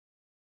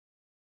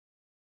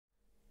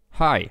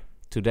Hi,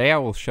 today I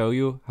will show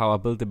you how I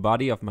built the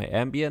body of my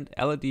Ambient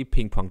LED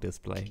ping-pong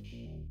display.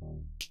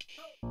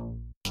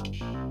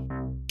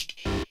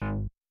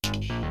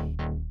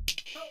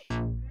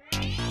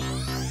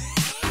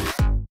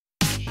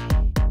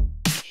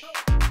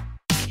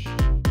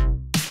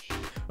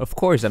 Of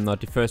course, I'm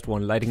not the first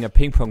one lighting up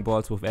ping pong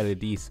balls with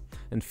LEDs.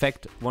 In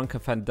fact, one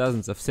can find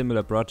dozens of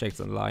similar projects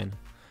online.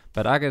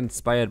 But I got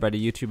inspired by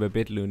the YouTuber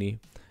bitluni.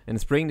 In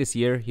spring this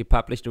year, he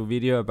published a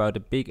video about a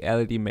big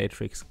LED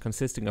matrix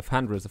consisting of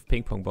hundreds of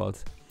ping pong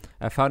balls.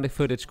 I found the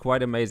footage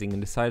quite amazing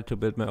and decided to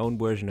build my own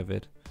version of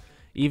it.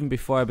 Even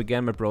before I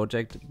began my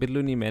project,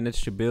 bitluni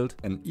managed to build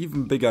an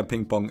even bigger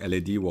ping pong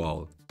LED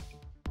wall.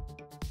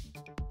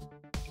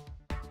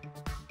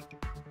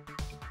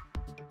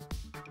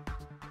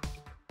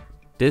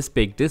 This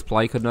big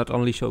display could not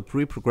only show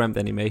pre-programmed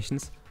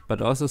animations,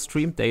 but also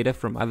stream data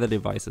from other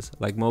devices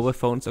like mobile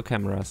phones or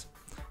cameras.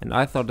 And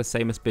I thought the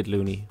same as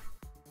bitluni.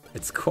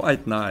 It's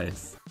quite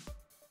nice.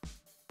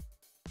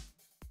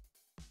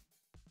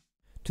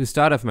 To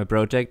start off my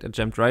project, I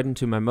jumped right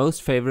into my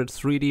most favorite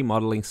 3D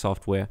modeling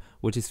software,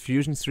 which is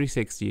Fusion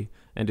 360,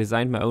 and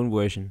designed my own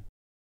version.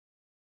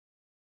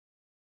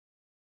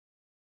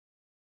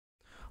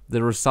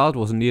 The result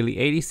was a nearly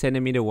 80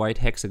 cm wide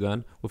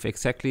hexagon with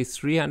exactly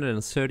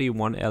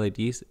 331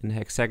 LEDs in a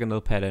hexagonal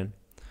pattern.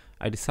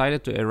 I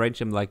decided to arrange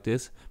them like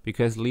this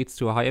because it leads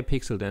to a higher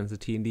pixel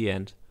density in the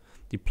end.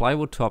 The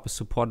plywood top is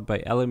supported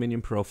by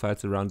aluminium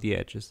profiles around the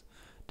edges.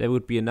 There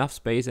would be enough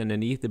space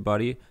underneath the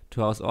body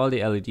to house all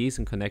the LEDs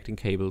and connecting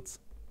cables.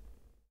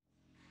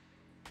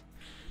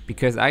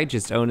 Because I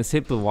just own a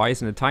simple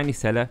vise and a tiny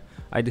cellar,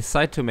 I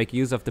decided to make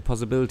use of the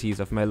possibilities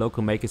of my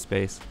local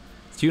Makerspace.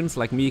 Students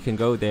like me can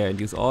go there and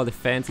use all the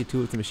fancy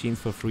tools and machines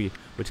for free,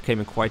 which came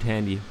in quite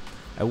handy.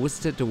 I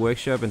visited the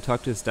workshop and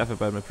talked to the staff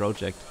about my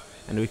project,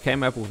 and we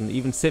came up with an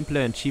even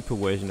simpler and cheaper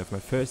version of my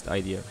first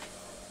idea.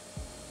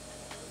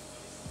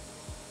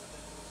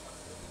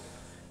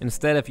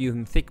 Instead of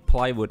using thick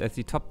plywood as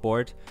the top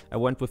board, I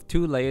went with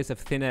 2 layers of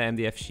thinner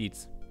MDF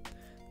sheets.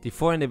 The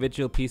 4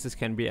 individual pieces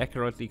can be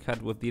accurately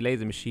cut with the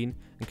laser machine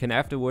and can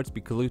afterwards be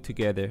glued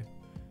together.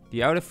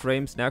 The outer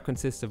frames now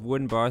consist of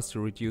wooden bars to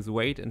reduce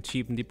weight and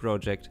cheapen the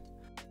project.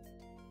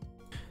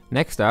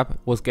 Next up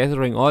was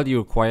gathering all the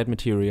required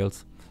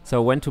materials,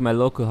 so I went to my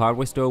local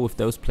hardware store with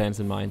those plans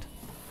in mind.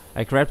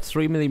 I grabbed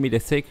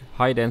 3mm thick,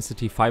 high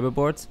density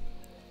fiberboards,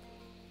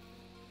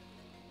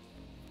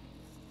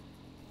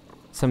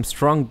 some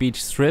strong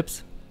beech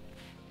strips,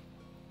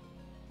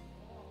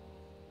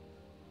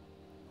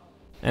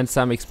 and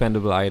some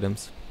expendable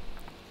items.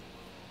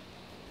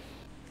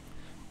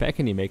 Back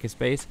in the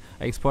Makerspace,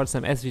 I exported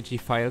some SVG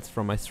files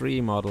from my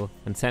 3D model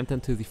and sent them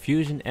to the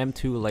Fusion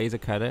M2 laser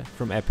cutter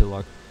from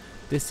Epilogue.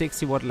 This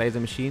 60-watt laser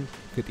machine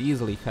could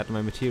easily cut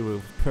my material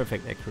with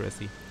perfect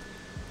accuracy.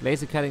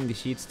 Laser cutting the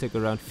sheets took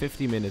around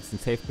 50 minutes and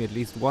saved me at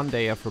least 1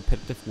 day of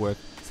repetitive work,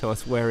 so I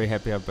was very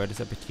happy about this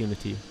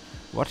opportunity.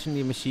 Watching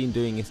the machine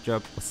doing its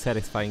job was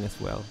satisfying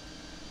as well.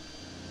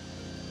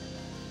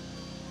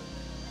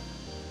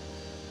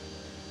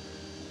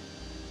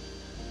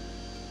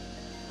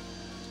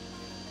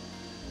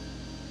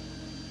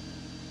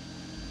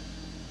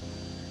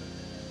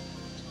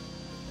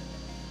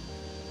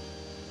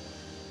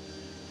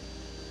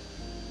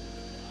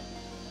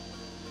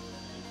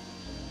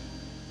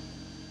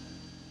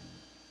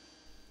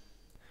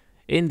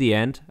 In the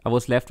end, I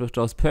was left with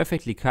those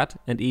perfectly cut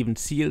and even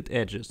sealed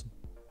edges.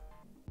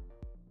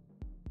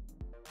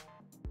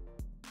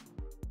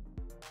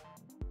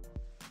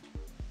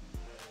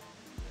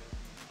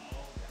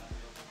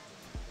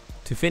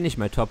 To finish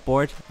my top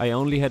board, I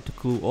only had to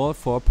glue all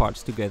 4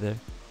 parts together.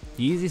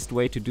 The easiest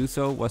way to do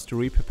so was to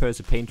repurpose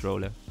a paint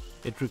roller.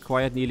 It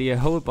required nearly a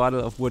whole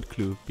bottle of wood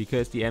glue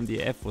because the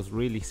MDF was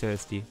really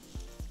thirsty.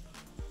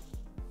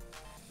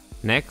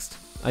 Next,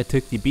 I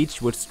took the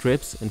beech wood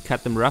strips and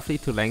cut them roughly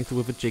to length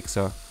with a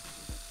jigsaw.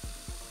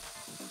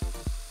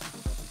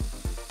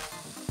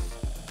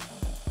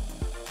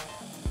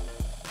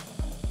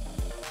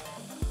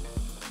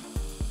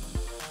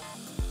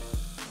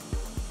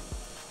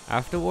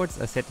 Afterwards,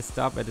 I set the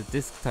stop at a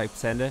disc type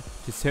sander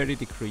to 30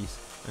 degrees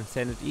and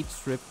sanded each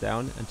strip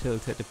down until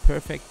it had the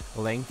perfect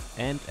length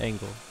and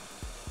angle.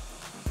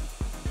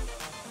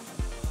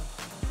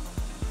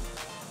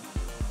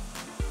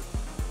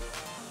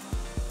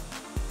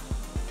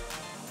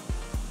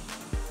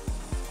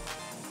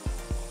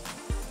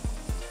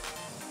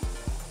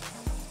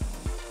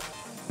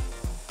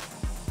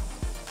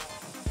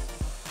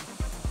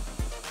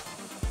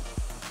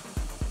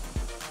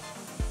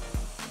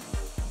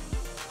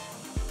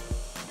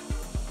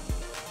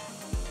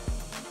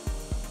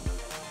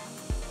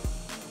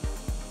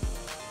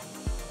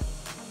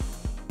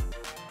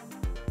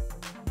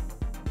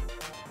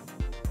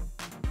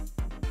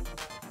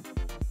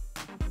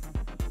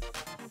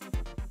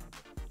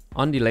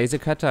 On the laser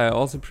cutter I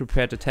also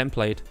prepared a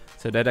template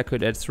so that I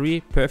could add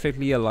 3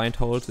 perfectly aligned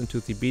holes into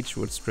the beech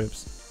wood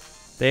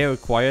strips. They are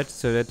required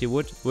so that the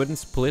wood wouldn't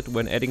split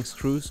when adding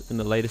screws in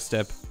the later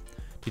step.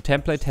 The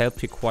template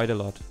helped here quite a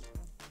lot.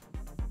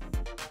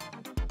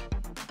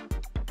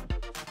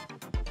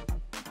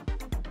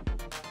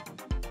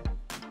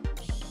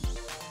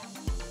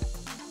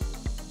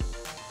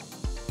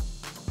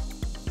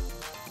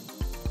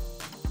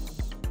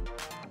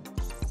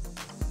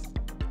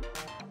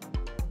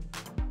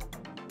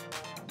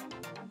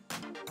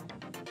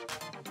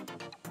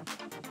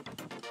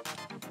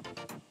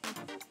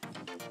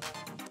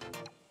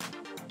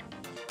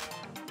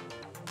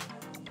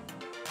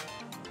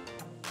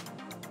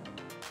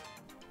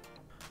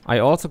 I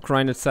also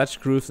grinded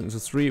such grooves into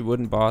 3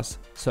 wooden bars,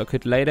 so I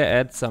could later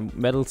add some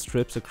metal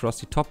strips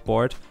across the top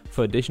board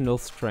for additional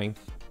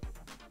strength.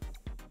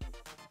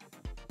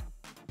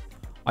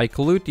 I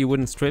glued the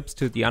wooden strips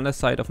to the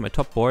underside of my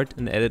top board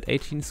and added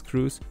 18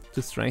 screws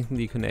to strengthen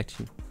the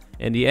connection.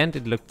 In the end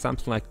it looked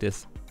something like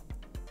this.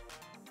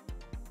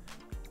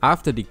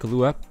 After the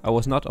glue up, I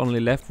was not only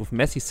left with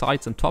messy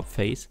sides and top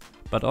face,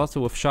 but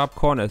also with sharp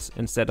corners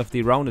instead of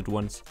the rounded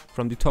ones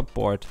from the top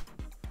board.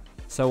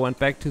 So I went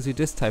back to the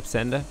disc type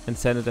sander and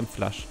sanded them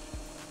flush.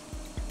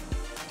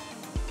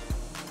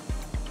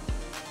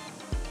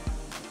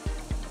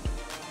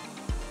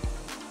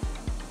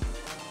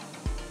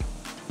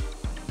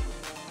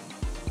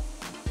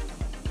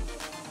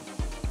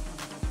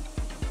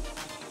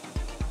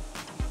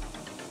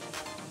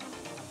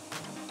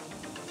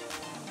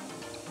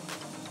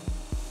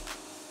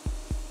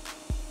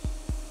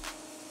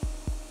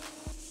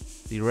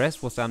 The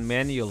rest was done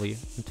manually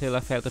until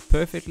I felt a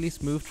perfectly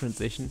smooth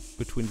transition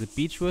between the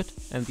beechwood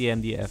and the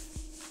MDF.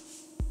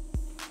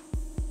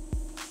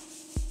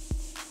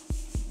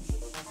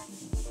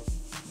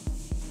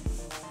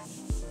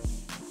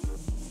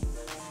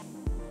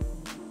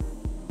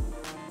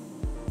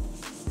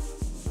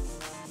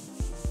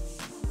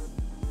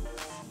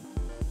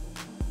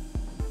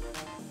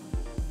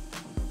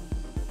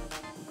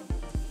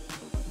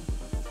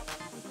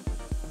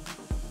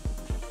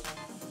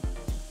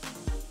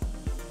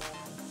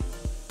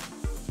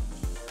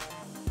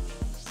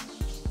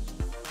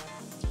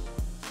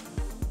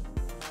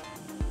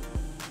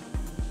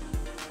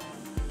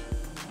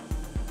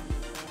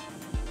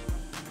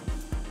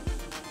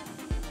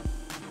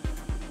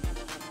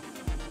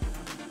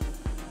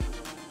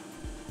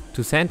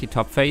 To sand the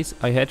top face,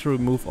 I had to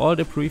remove all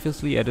the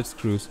previously added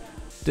screws.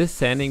 This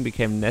sanding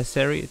became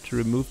necessary to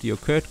remove the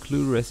occurred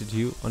glue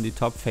residue on the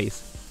top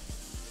face.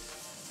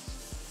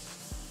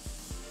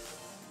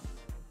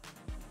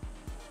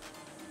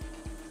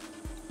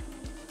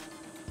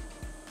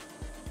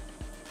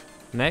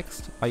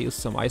 Next, I used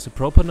some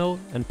isopropanol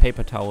and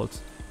paper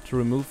towels to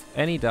remove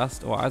any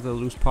dust or other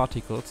loose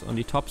particles on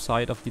the top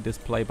side of the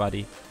display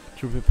body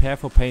to prepare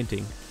for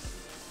painting.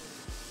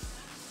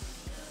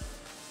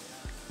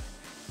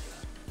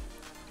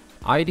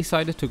 I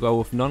decided to go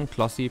with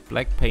non-glossy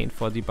black paint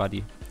for the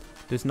body.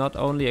 This not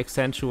only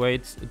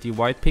accentuates the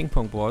white ping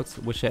pong balls,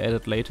 which I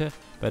added later,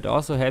 but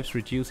also helps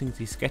reducing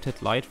the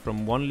scattered light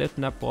from one lit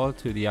nut ball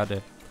to the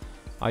other.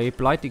 I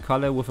applied the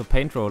color with a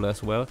paint roller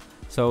as well,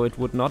 so it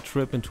would not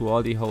drip into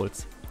all the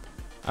holes.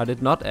 I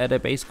did not add a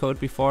base coat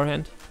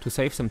beforehand to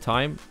save some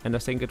time, and I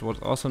think it was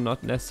also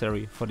not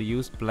necessary for the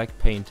used black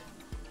paint.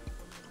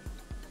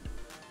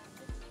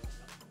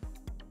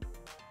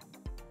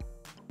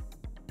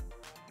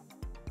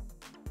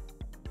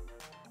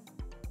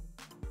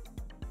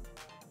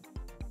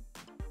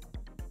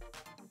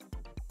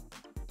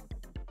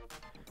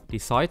 The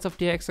sides of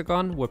the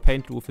hexagon were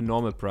painted with a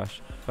normal brush,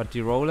 but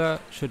the roller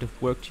should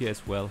have worked here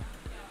as well.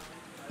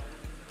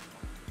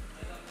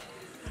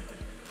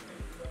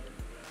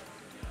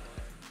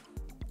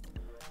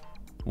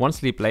 One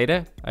sleep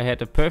later, I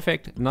had a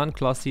perfect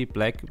non-glossy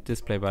black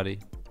display body.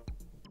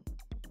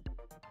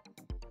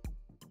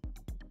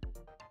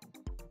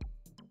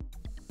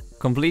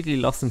 Completely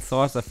lost in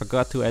thoughts, I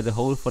forgot to add a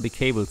hole for the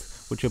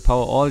cables, which will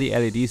power all the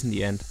LEDs in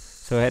the end,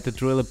 so I had to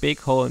drill a big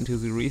hole into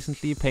the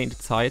recently painted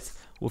sides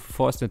with a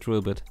Forstner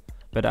drill bit.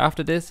 But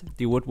after this,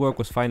 the woodwork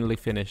was finally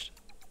finished.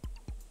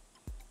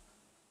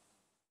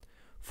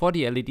 For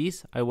the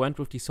LEDs, I went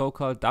with the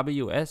so-called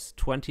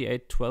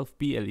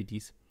WS2812B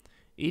LEDs.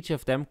 Each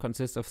of them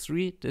consists of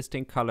 3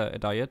 distinct color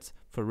diodes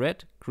for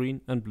red, green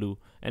and blue,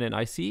 and an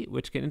IC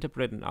which can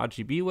interpret an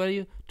RGB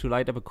value to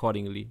light up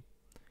accordingly.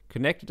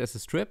 Connected as a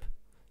strip,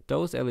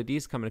 those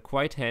LEDs come in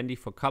quite handy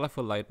for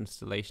colorful light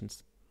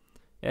installations.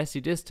 As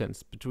the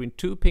distance between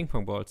 2 ping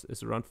pong balls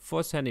is around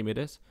 4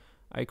 cm,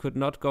 I could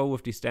not go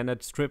with the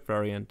standard strip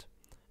variant.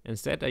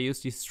 Instead I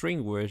used the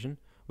string version,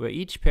 where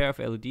each pair of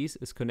LEDs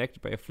is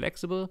connected by a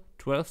flexible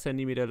 12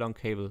 cm long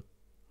cable.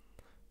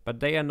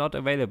 But they are not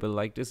available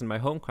like this in my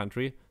home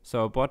country,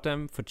 so I bought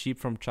them for cheap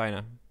from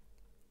China.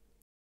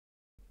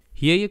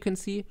 Here you can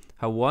see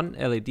how one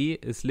LED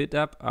is lit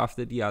up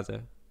after the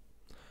other.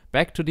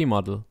 Back to the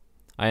model.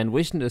 I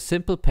envisioned a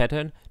simple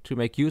pattern to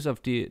make use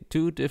of the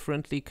 2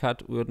 differently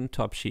cut wooden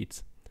top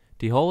sheets.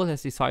 The hole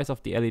has the size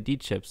of the LED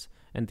chips,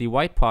 and the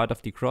white part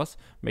of the cross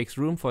makes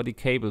room for the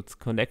cables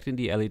connecting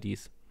the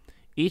LEDs.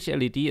 Each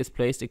LED is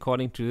placed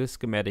according to this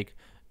schematic,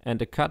 and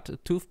a cut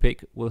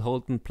toothpick will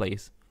hold in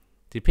place.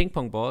 The ping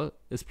pong ball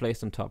is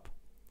placed on top.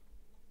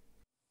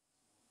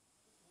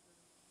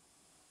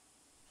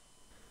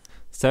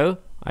 So,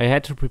 I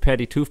had to prepare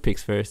the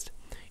toothpicks first.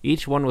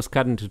 Each one was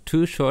cut into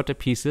 2 shorter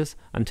pieces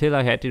until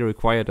I had the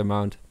required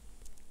amount.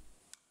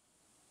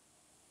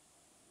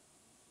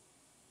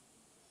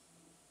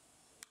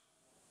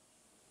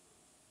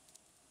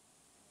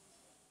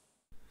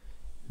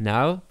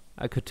 Now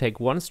I could take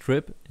one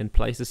strip and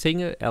place a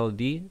single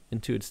LED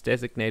into its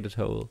designated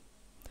hole.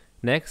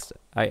 Next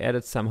I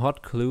added some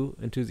hot glue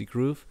into the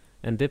groove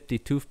and dipped the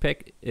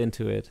toothpick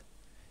into it.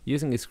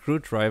 using a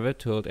screwdriver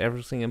to hold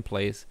everything in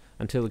place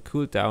until it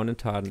cooled down and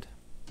hardened.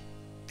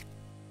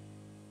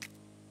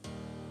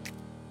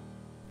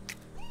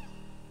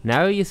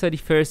 Now you saw the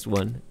first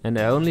one, and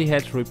I only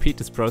had to repeat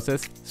this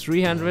process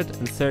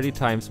 330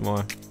 times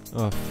more.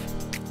 Oof.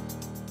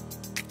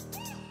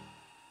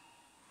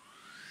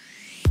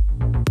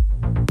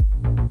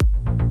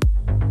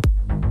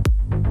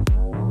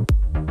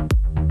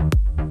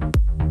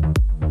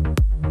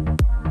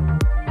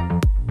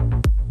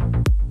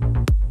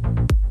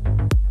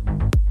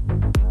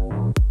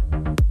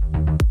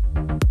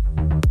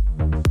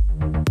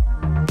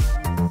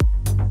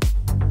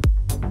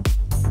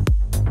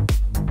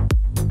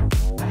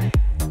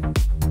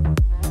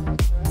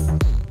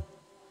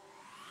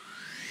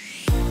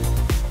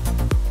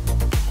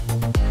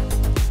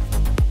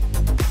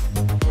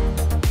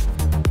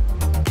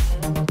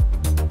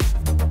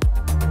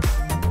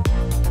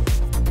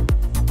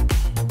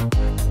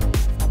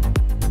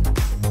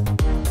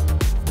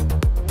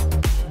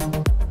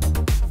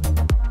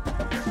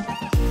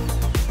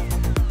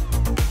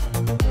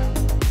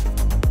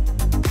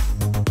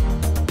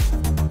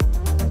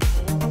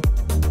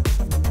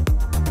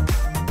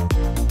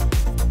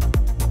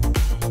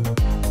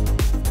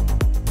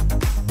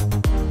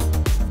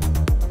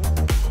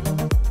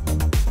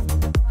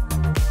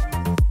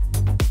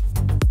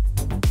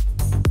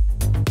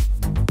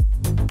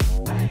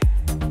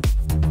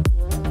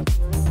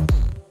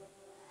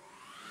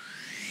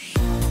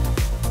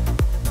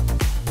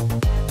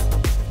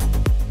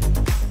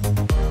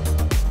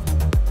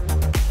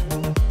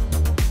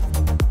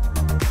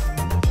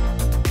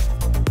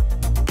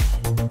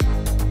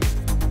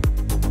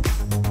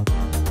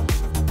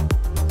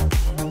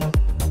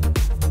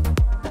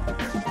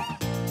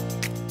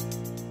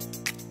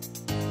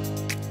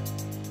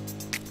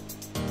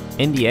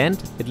 In the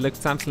end, it looked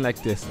something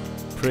like this.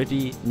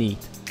 Pretty neat.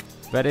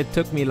 But it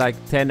took me like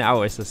 10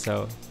 hours or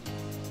so.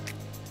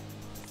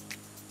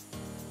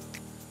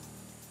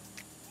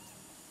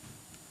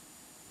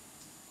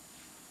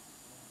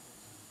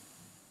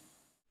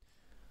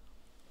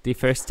 The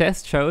first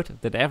test showed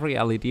that every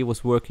LED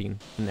was working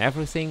and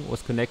everything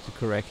was connected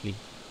correctly.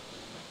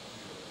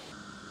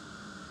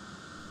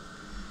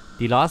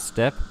 The last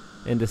step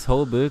in this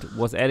whole build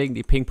was adding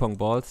the ping pong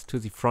balls to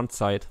the front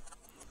side.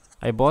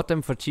 I bought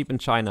them for cheap in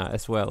China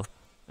as well,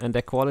 and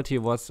their quality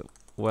was,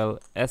 well,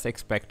 as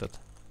expected.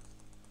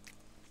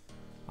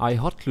 I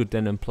hot glued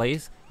them in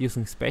place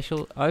using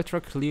special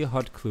ultra clear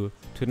hot glue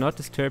to not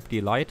disturb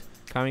the light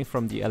coming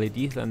from the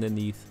LEDs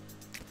underneath.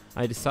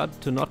 I decided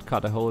to not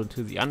cut a hole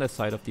into the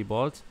underside of the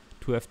balls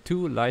to have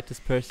two light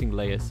dispersing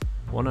layers,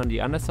 one on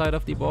the underside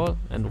of the ball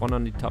and one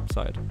on the top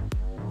side.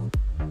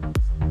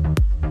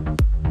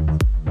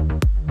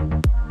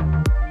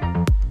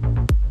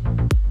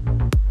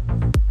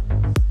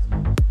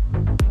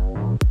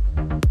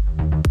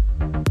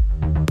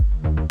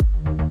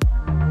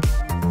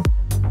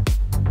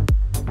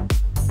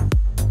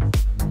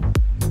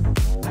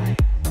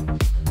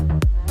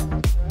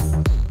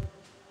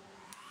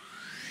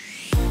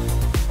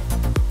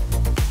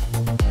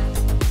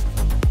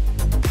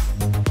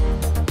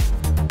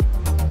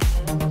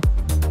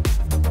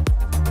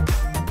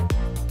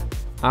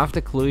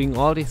 After gluing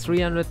all the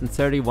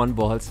 331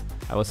 balls,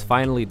 I was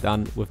finally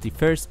done with the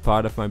first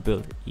part of my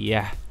build.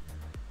 Yeah!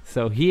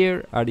 So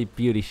here are the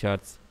beauty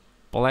shots.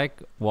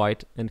 Black,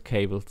 white and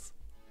cables.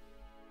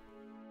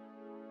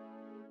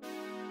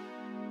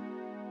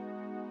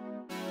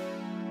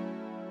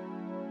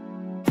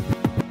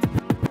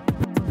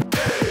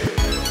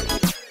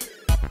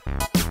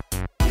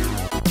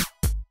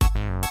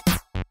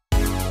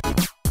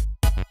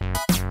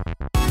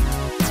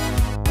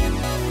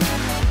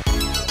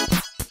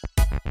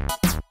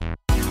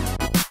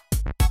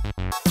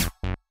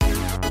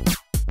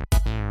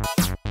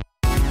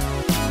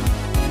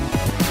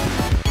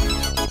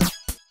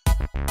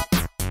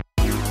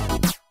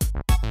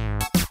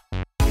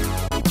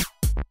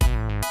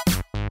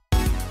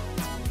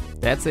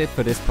 That's it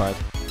for this part.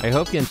 I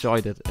hope you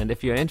enjoyed it, and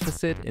if you're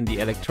interested in the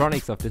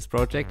electronics of this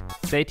project,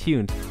 stay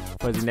tuned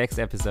for the next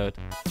episode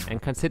and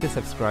consider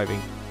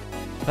subscribing.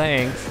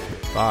 Thanks,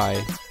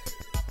 bye.